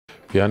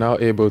We are now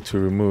able to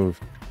remove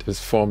this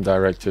form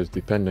directive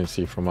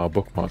dependency from our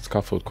bookmark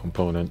scaffold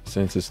component,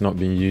 since it's not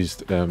being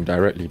used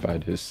directly by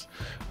this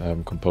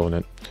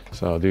component.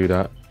 So I'll do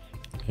that,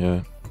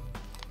 yeah.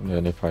 And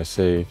then if I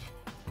save,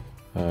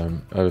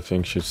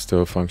 everything should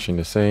still function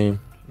the same,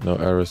 no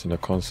errors in the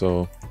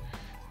console.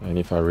 And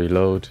if I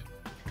reload,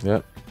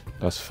 yeah,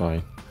 that's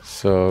fine.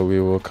 So we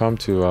will come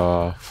to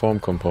our form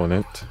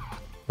component.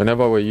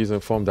 Whenever we're using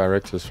form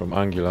directives from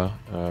Angular,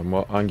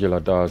 what Angular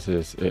does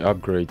is it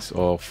upgrades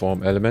all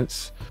form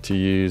elements to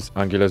use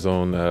Angular's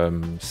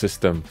own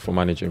system for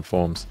managing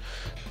forms.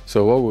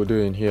 So what we're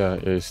doing here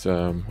is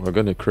we're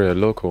going to create a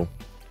local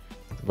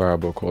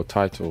variable called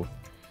title,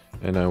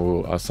 and then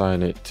we'll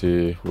assign it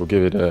to, we'll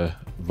give it a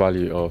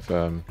value of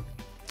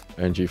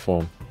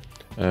NgForm.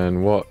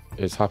 And what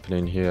is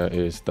happening here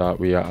is that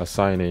we are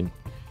assigning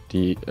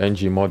the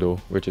ng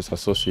model, which is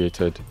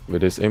associated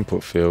with this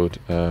input field,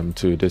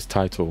 to this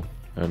title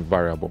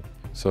variable.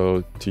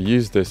 So to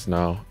use this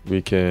now,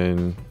 we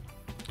can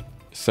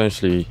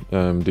essentially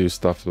do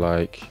stuff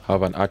like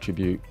have an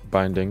attribute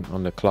binding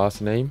on the class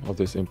name of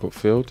this input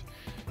field,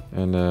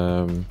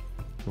 and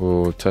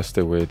we'll test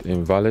it with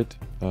invalid.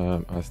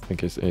 I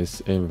think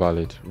it's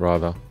invalid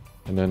rather.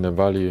 And then the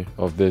value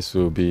of this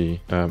will be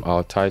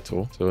our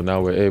title. So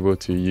now we're able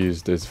to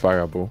use this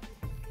variable.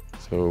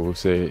 So we'll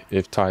say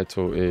if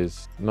title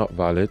is not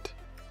valid,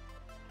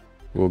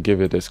 we'll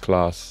give it this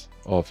class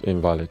of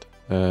invalid.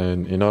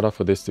 And in order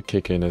for this to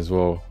kick in as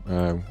well,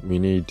 we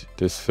need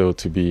this field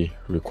to be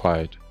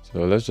required. So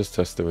let's just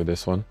test it with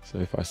this one. So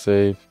if I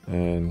save,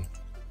 and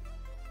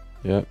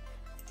yeah,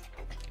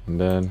 and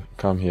then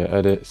come here,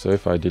 edit. So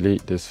if I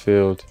delete this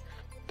field,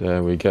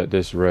 then we get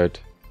this red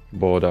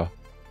border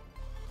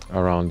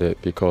around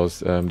it, because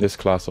this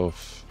class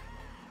of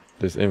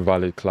this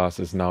invalid class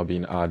is now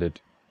being added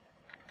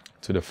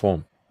to the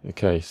form.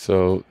 Okay,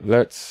 so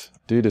let's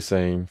do the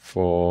same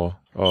for,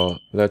 or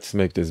let's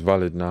make this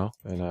valid now,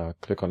 and I'll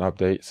click on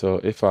update.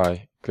 So if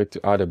I click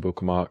to add a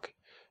bookmark,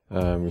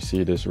 we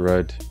see this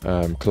red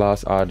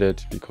class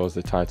added because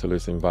the title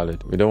is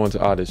invalid. We don't want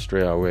to add it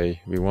straight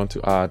away. We want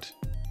to add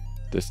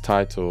this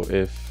title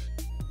if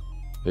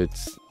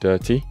it's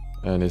dirty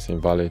and it's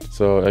invalid.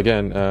 So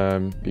again,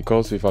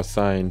 because we've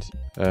assigned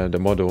the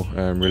model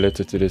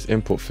related to this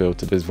input field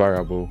to this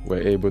variable,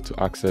 we're able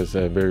to access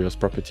various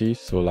properties,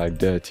 so like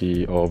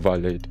dirty or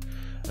valid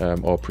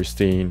or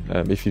pristine.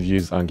 If you've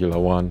used Angular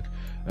 1,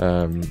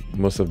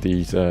 most of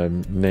these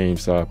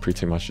names are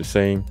pretty much the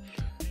same.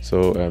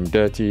 So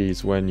dirty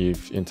is when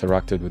you've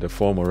interacted with the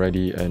form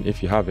already, and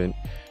if you haven't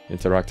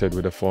interacted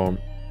with the form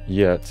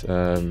yet,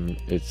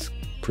 it's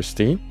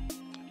pristine.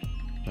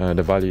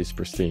 The value is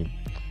pristine,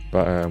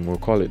 but we'll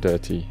call it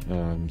dirty.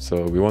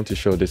 So we want to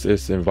show this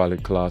is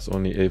invalid class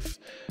only if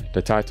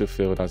the title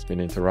field has been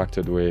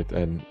interacted with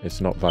and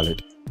it's not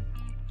valid.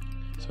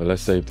 So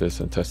let's save this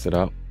and test it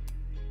out.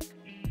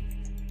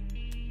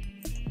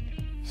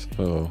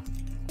 So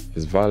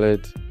it's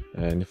valid,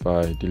 and if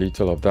I delete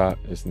all of that,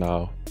 it's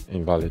now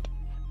invalid.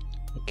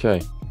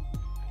 Okay,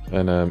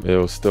 and it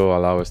will still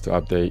allow us to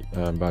update,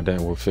 but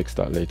then we'll fix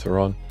that later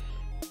on.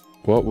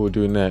 What we'll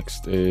do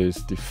next is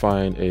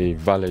define a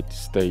valid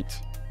state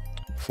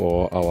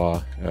for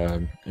our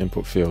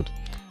input field.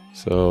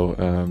 So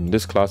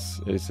this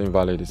class is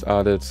invalid is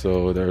added,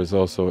 so there is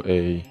also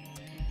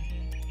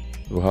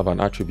we'll have an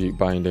attribute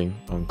binding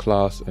on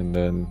class, and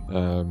then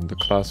the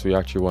class we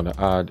actually want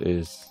to add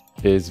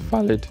is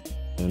valid,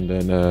 and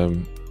then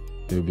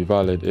it will be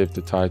valid if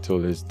the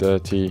title is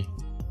dirty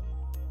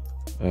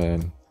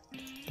and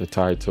the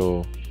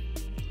title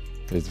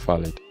is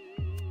valid.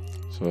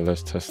 So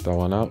let's test that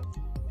one out.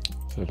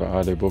 So if I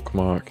add a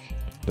bookmark,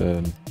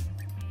 then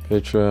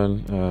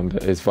patron,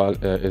 is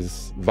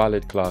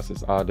valid class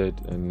is added,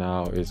 and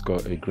now it's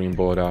got a green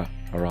border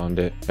around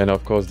it. And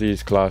of course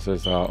these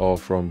classes are all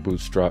from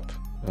Bootstrap,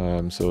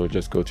 so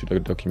just go to the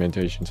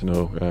documentation to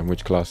know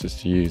which classes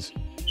to use.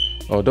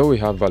 Although we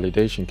have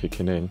validation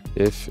kicking in,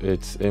 if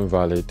it's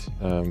invalid,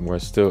 we're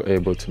still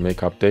able to make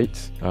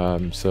updates.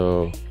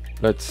 So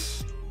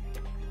let's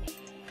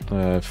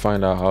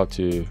find out how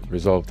to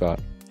resolve that.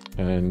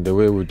 And the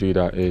way we do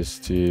that is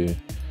to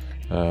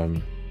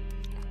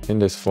in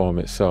this form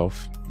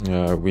itself,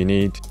 we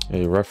need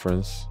a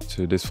reference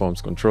to this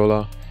form's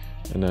controller,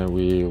 and then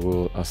we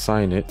will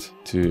assign it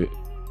to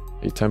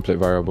a template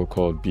variable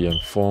called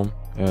NgForm.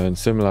 And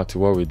similar to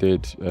what we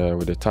did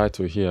with the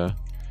title here,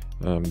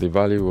 the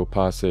value we'll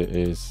pass it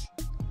is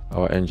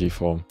our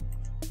NgForm.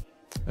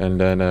 And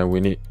then we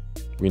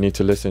need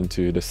to listen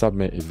to the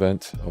submit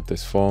event of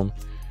this form,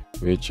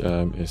 which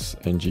is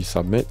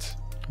NgSubmit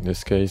in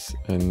this case.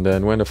 And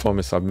then when the form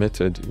is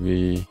submitted,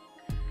 we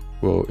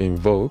will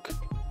invoke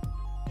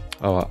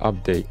our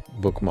update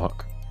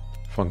bookmark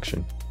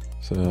function.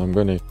 So I'm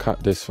going to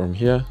cut this from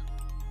here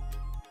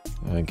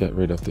and get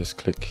rid of this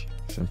click,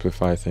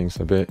 simplify things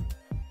a bit,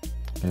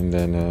 and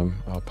then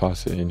I'll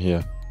pass it in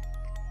here.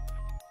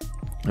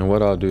 And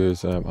what I'll do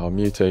is I'll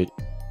mutate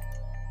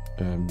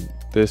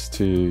this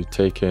to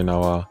take in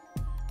our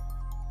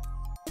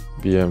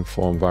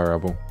NgForm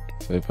variable.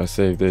 So if I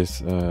save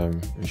this,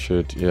 we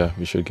should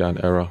get an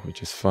error,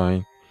 which is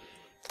fine.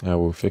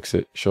 We'll fix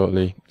it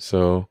shortly.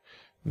 So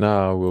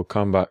now we'll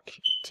come back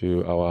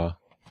to our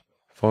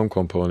form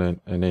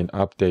component, and then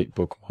update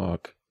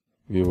bookmark.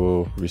 We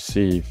will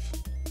receive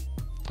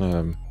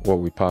what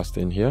we passed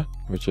in here,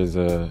 which is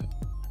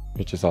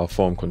our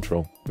form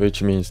control,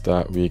 which means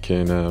that we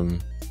can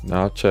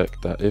now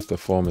check that if the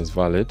form is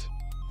valid,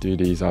 do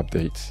these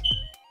updates.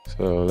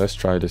 So let's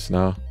try this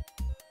now.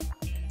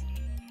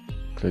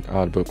 Click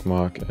add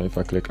bookmark, and if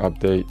I click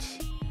update,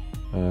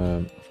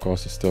 of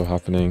course it's still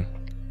happening.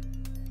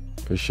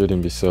 It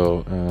shouldn't be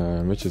so,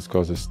 which is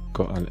because it's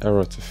got an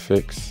error to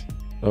fix.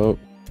 Oh,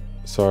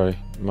 sorry,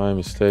 my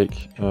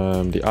mistake.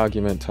 The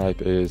argument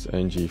type is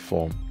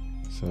NgForm,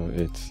 so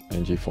it's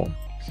NgForm.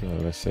 So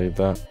let's save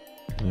that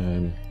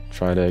and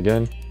try that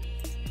again.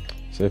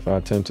 So if I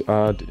attempt to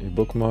add a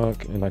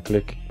bookmark and I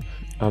click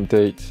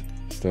update,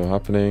 still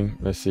happening.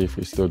 Let's see if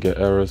we still get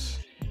errors.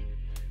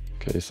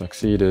 Okay,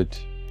 succeeded.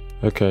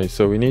 Okay,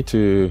 so we need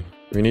to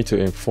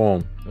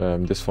inform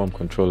this form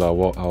controller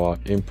what our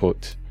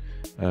input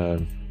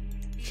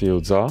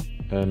fields are,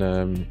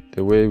 and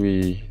the way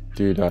we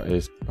do that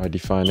is by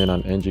defining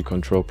an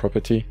NgControl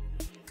property,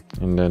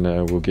 and then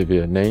we'll give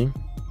it a name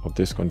of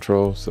this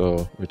control,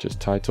 so which is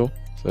title.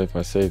 So if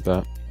I save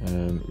that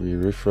and we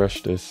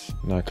refresh this,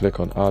 and I click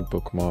on add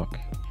bookmark,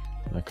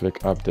 and I click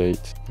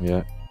update,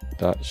 yeah,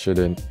 that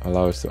shouldn't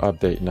allow us to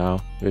update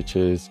now, which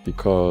is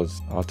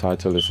because our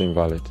title is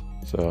invalid.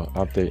 So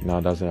update now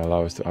doesn't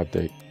allow us to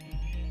update.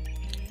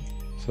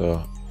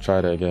 So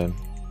try that again,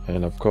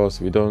 and of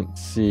course we don't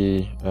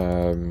see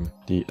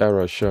the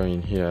error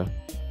showing here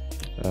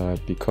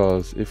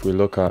because if we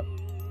look at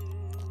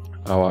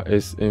our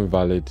is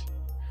invalid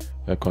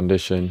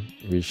condition,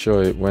 we show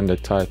it when the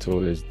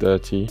title is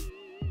dirty,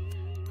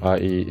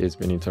 i.e. it's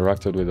been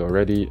interacted with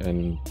already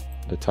and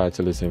the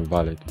title is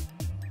invalid.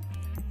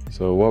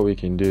 So what we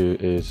can do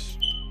is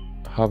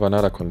have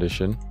another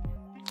condition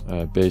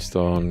based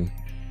on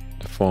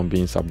the form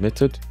being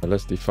submitted.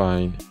 Let's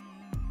define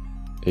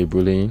a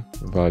boolean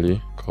value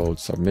called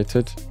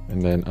submitted,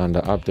 and then under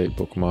update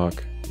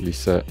bookmark we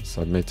set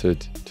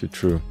submitted to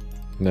true.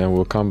 And then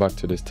we'll come back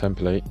to this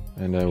template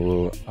and then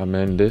we'll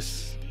amend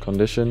this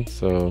condition.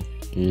 So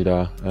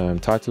either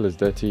title is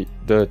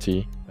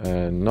dirty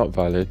and not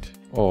valid,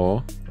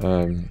 or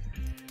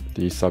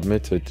the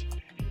submitted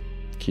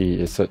key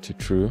is set to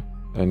true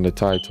and the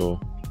title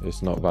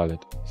is not valid.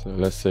 So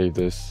let's save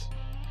this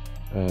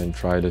and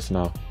try this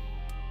now.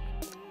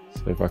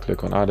 So if I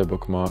click on add a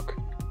bookmark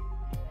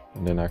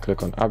and then I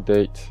click on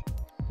update,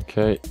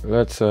 okay,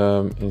 let's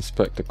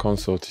inspect the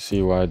console to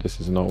see why this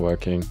is not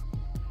working.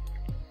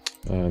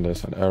 And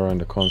there's an error in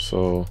the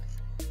console,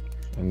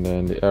 and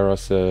then the error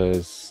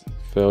says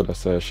failed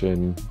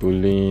assertion,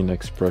 boolean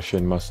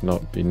expression must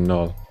not be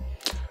null.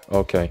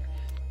 Okay,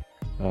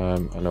 I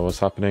know what's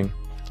happening.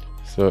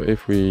 So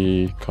if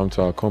we come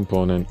to our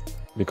component,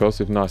 because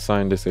we've now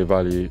assigned this a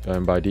value,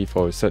 by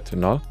default it's set to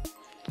null.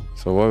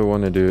 So what we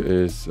want to do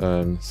is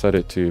set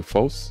it to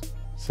false.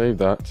 Save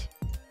that,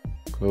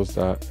 close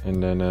that,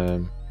 and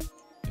then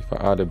if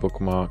I add a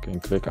bookmark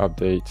and click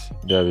update,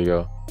 there we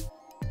go.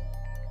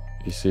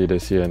 You see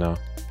this here now.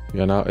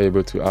 We are now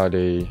able to add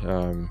a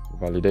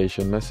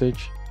validation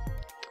message.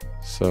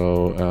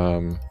 So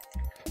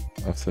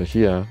after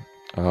here,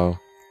 I'll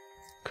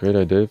create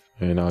a div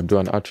and I'll do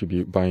an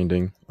attribute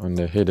binding on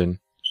the hidden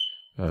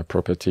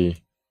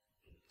property,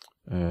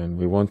 and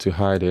we want to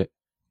hide it.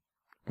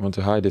 We want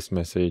to hide this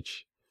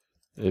message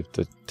if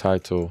the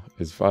title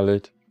is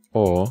valid,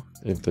 or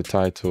if the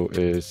title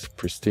is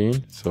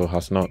pristine, so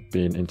has not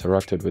been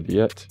interacted with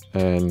yet,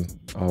 and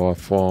our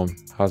form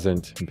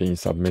hasn't been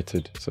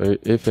submitted. So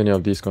if any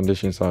of these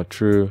conditions are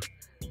true,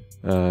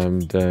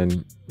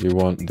 then we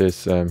want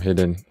this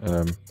hidden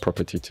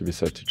property to be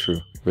set to true,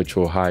 which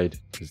will hide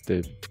this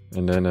div.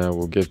 And then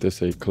we'll give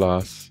this a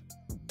class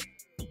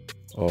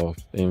of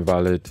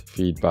invalid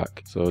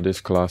feedback. So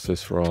this class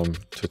is from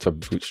Twitter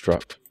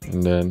Bootstrap,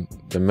 and then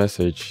the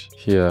message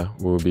here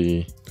will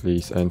be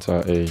please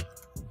enter a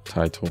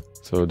title.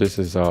 So this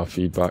is our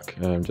feedback,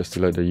 just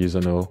to let the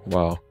user know,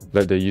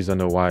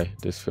 why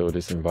this field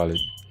is invalid.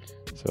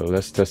 So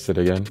let's test it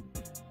again.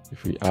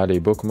 If we add a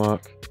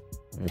bookmark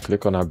and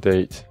click on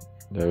update,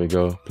 there we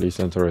go, please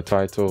enter a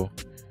title.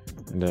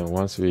 And then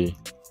once we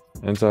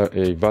enter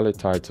a valid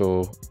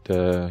title,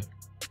 the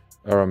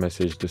error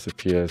message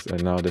disappears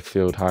and now the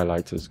field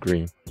highlights is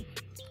green.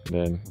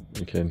 Then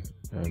we can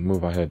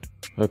move ahead.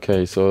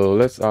 Okay, so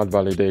let's add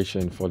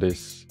validation for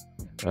this.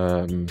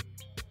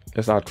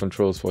 Let's add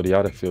controls for the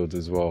other fields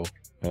as well,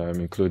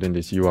 including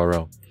this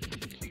URL.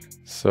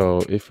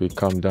 So if we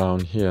come down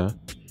here,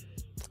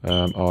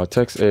 our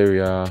text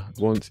area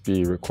won't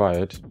be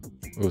required.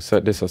 We'll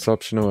set this as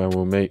optional and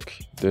we'll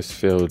make this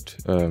field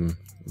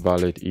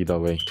valid either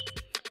way.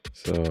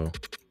 So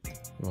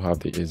we'll have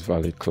the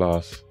isValid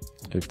class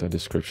if the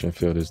description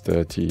field is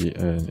dirty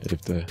and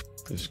if the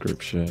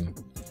description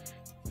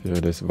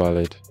field is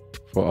valid.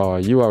 For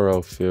our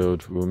URL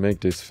field, we'll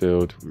make this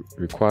field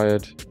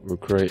required. We'll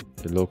create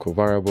a local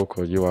variable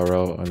called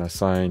URL and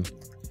assign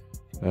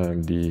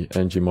the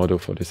ng model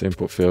for this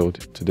input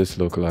field to this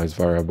localized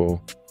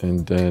variable.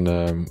 And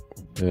then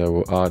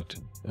we'll add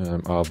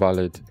our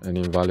valid and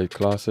invalid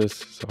classes.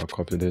 So I'll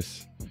copy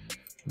this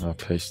and I'll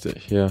paste it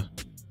here.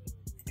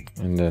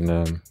 And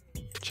then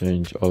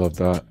change all of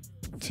that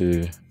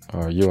to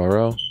our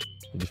URL.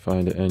 We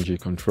define the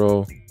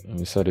NgControl and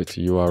we set it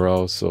to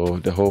URL, so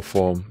the whole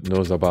form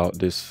knows about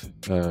this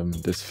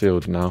this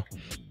field now.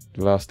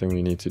 The last thing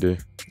we need to do,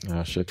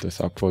 shift this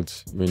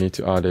upwards, we need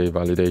to add a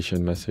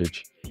validation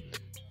message,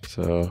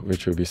 so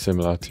which will be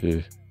similar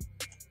to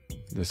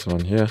this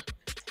one here.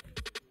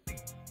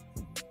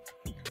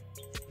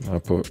 I'll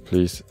put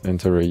please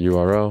enter a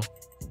URL,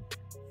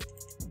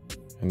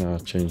 and I'll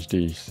change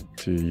these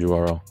to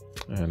URL,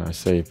 and I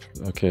save.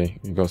 Okay,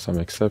 we got some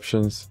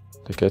exceptions.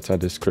 The getter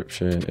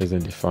description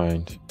isn't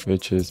defined,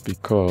 which is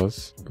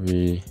because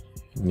we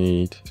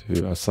need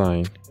to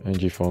assign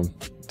NgForm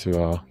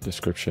to our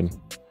description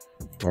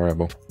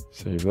variable.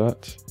 Save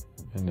that,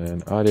 and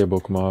then add a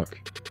bookmark,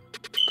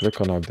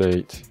 click on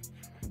update.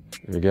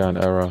 We get an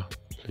error,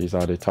 please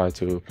add a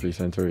title,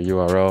 please enter a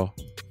URL.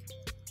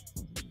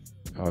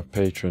 Our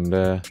patron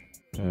there,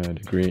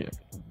 the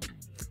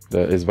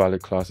is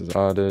valid class is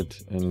added,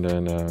 and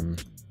then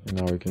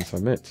now we can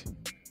submit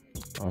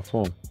our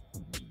form.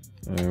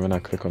 And when I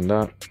click on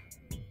that,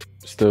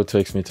 it still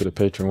takes me to the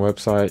patron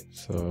website,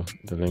 so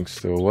the links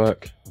still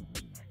work.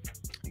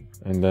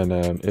 And then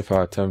if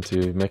I attempt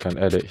to make an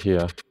edit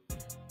here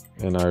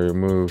and I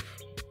remove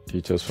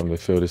details from the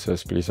field, it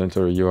says please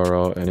enter a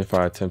URL, and if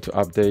I attempt to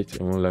update,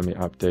 it won't let me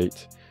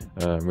update,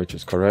 which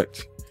is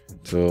correct,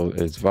 till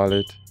it's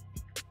valid.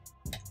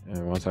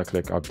 And once I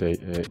click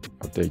update, it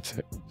updates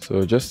it.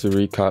 So just to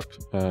recap,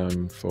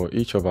 for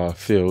each of our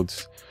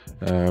fields,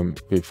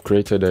 we've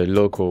created a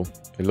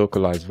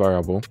localized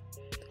variable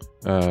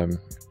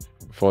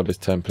for this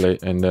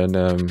template, and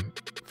then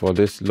for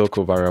this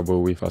local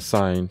variable we've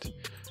assigned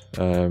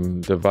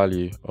the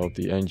value of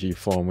the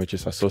NgForm, which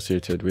is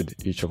associated with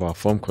each of our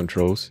form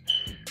controls,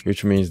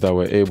 which means that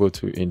we're able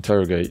to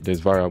interrogate this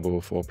variable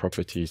for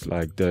properties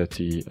like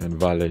dirty and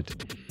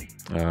valid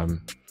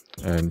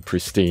and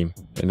pristine.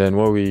 And then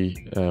what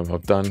we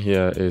have done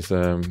here is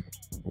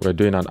we're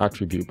doing an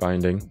attribute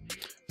binding,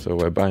 so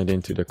we're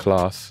binding to the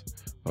class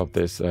of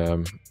this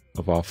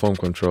of our form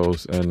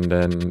controls, and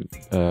then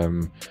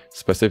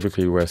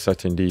specifically we're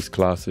setting these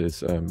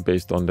classes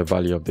based on the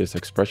value of this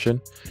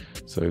expression.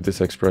 So if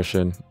this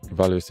expression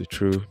value is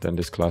true, then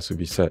this class will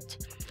be set,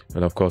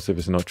 and of course if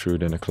it's not true,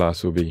 then the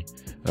class will be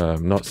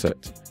not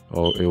set,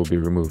 or it will be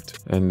removed.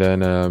 And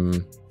then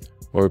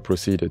what we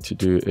proceeded to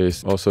do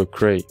is also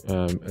create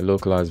a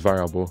localized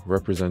variable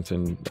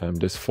representing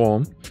this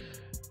form,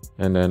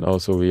 and then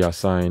also we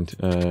assigned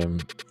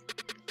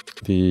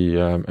the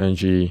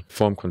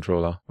NgForm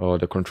controller, or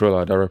the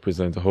controller that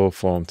represents the whole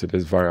form, to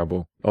this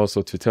variable.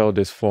 Also, to tell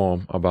this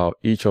form about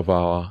each of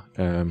our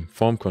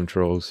form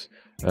controls,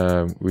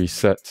 we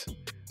set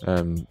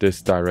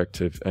this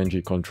directive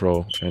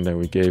NgControl, and then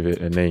we gave it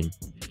a name.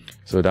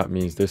 So that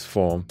means this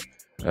form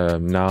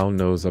now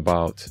knows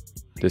about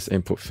this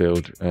input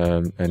field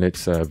and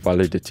its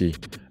validity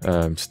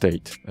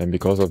state. And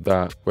because of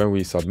that, when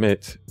we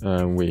submit,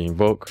 we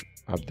invoke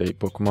update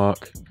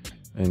bookmark,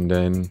 and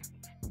then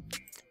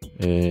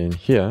in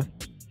here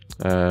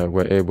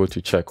we're able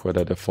to check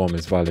whether the form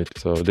is valid.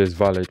 So this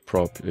valid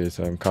prop is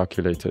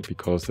calculated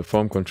because the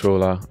form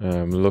controller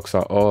looks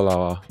at all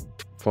our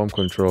form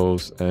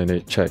controls and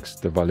it checks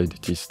the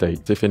validity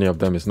state. If any of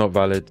them is not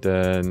valid,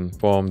 then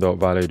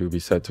form.valid will be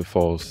set to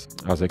false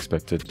as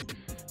expected,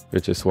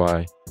 which is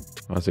why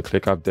once you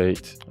click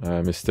update,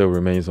 it still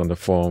remains on the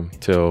form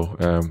till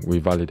we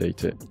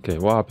validate it. Okay,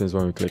 what happens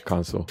when we click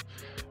cancel?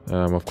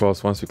 Of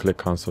course, once we click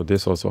cancel,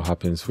 this also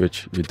happens,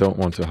 which we don't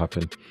want to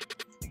happen.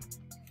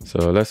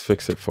 So let's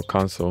fix it for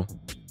cancel.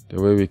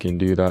 The way we can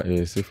do that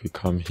is if we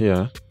come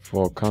here,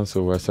 for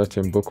cancel, we're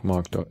setting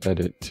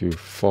bookmark.edit to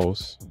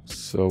false.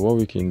 So what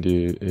we can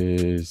do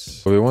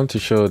is we want to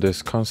show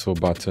this cancel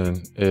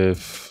button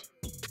if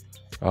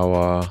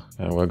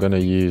we're going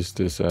to use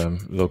this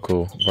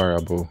local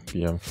variable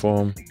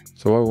form.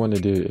 So what we want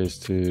to do is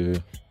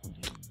to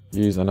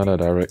use another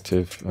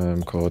directive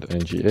called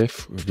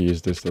NgIf. We've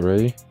used this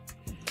already,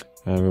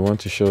 and we want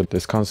to show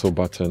this cancel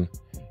button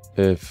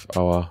if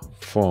our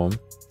form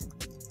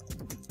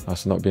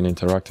has not been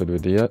interacted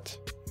with yet,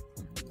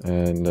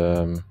 and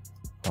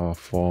our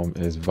form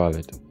is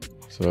valid.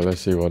 So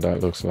let's see what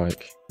that looks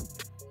like.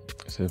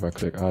 So if I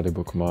click add a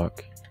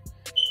bookmark,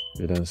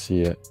 we don't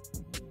see it.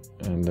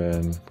 And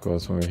then of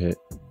course when we hit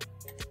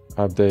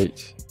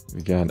update,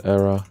 we get an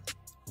error,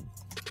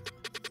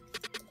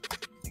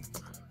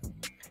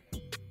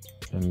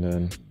 and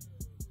then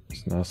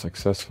it's now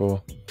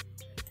successful.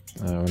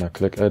 When I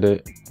click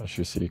edit, I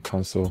should see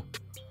cancel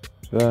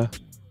there,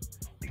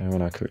 and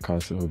when I click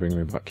cancel, it'll bring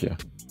me back here.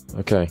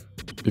 Okay,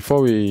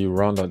 before we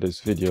round out this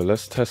video,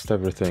 let's test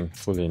everything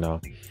fully now.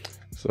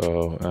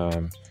 So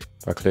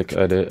if I click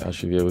edit, I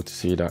should be able to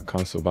see that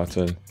cancel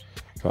button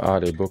if I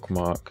add a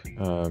bookmark,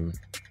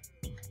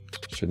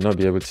 should not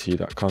be able to see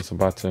that cancel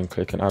button.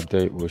 Click and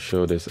update will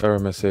show this error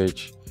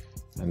message,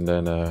 and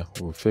then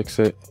we'll fix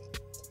it.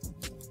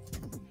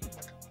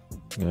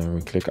 And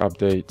we click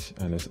update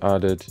and it's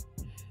added.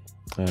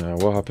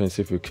 What happens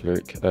if we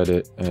click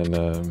edit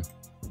and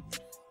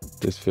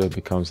this field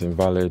becomes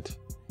invalid?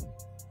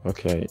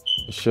 Okay,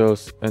 it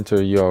shows enter a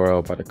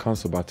URL, but the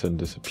cancel button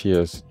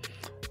disappears.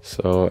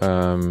 So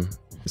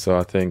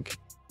I think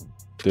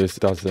this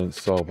doesn't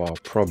solve our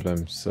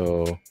problem.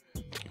 So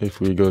if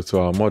we go to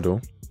our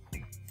model,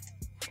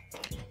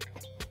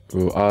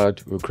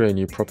 we'll create a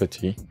new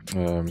property.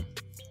 I'll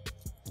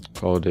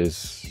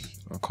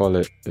call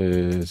it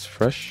is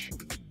fresh.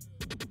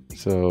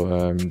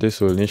 So this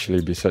will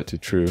initially be set to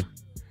true,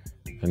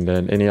 and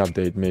then any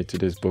update made to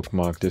this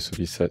bookmark, this will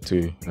be set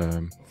to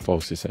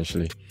false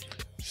essentially.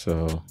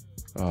 So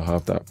I'll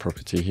have that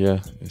property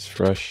here, is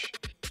fresh,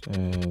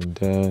 and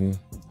then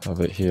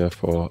have it here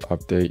for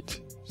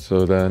update.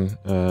 So then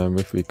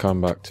if we come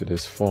back to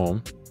this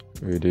form,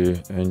 we do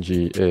ng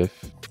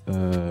if,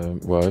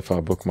 well, if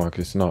our bookmark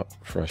is not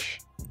fresh.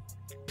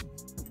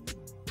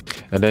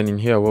 And then in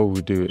here, what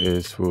we'll do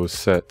is we'll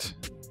set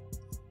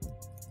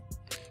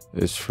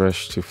is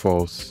fresh to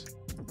false,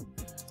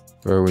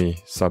 where we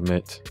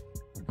submit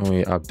when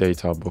we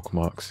update our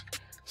bookmarks.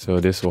 So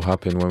this will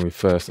happen when we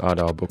first add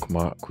our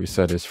bookmark. We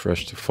set is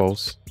fresh to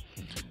false,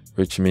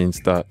 which means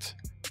that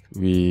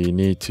we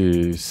need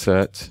to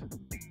set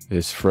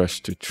is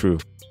fresh to true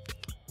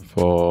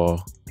for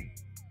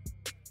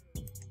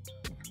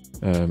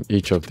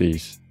each of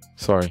these.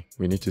 Sorry,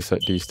 we need to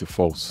set these to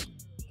false.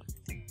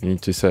 We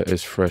need to set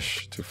is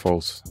fresh to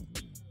false,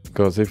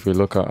 because if we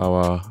look at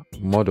our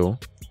model,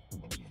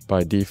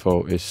 by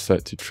default is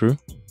set to true,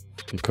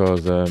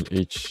 because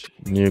each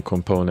new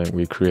component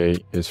we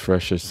create is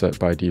fresh is set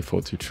by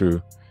default to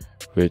true,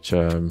 which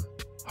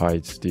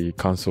hides the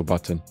cancel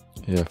button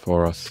here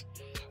for us.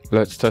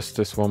 Let's test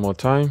this one more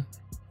time.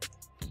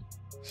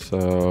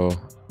 So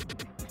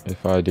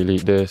if I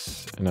delete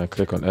this and I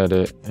click on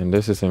edit and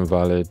this is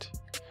invalid,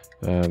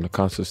 the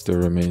cancel still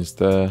remains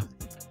there.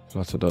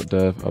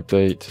 Flutter.dev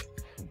update,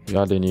 we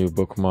add a new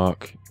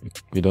bookmark,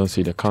 we don't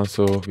see the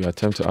cancel, we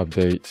attempt to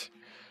update,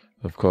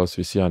 of course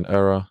we see an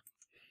error,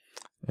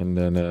 and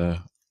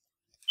then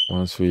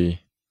once we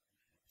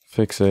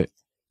fix it,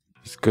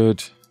 it's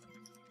good.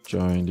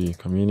 Join the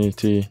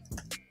community,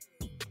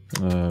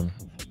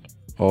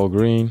 all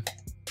green,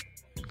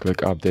 click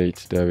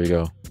update, there we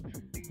go.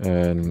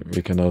 And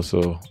we can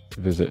also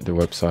visit the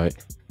website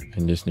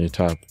in this new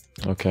tab.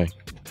 Okay,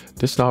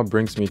 this now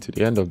brings me to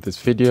the end of this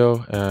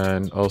video,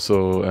 and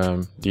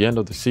also the end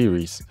of the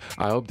series.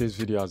 I hope this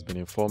video has been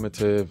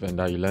informative and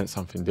that you learned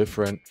something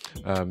different.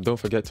 Don't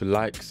forget to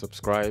like,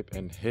 subscribe,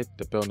 and hit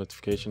the bell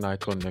notification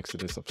icon next to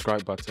the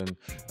subscribe button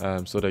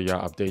so that you're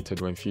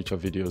updated when future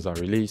videos are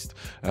released.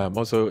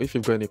 Also, if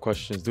you've got any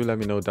questions, do let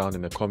me know down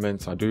in the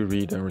comments. I do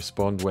read and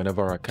respond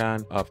whenever I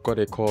can. I've got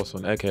a course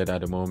on Egghead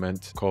at the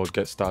moment called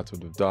Get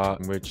Started with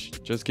Dart,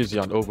 which just gives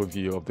you an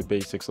overview of the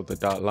basics of the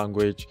Dart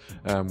language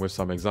with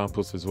some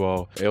examples as well.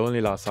 It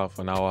only lasts half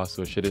an hour,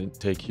 so it shouldn't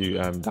take you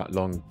that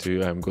long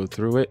to go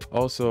through it.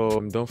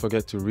 Also, don't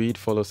forget to read,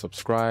 follow,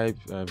 subscribe,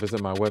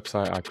 visit my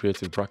website at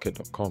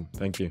creativebracket.com.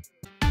 Thank you.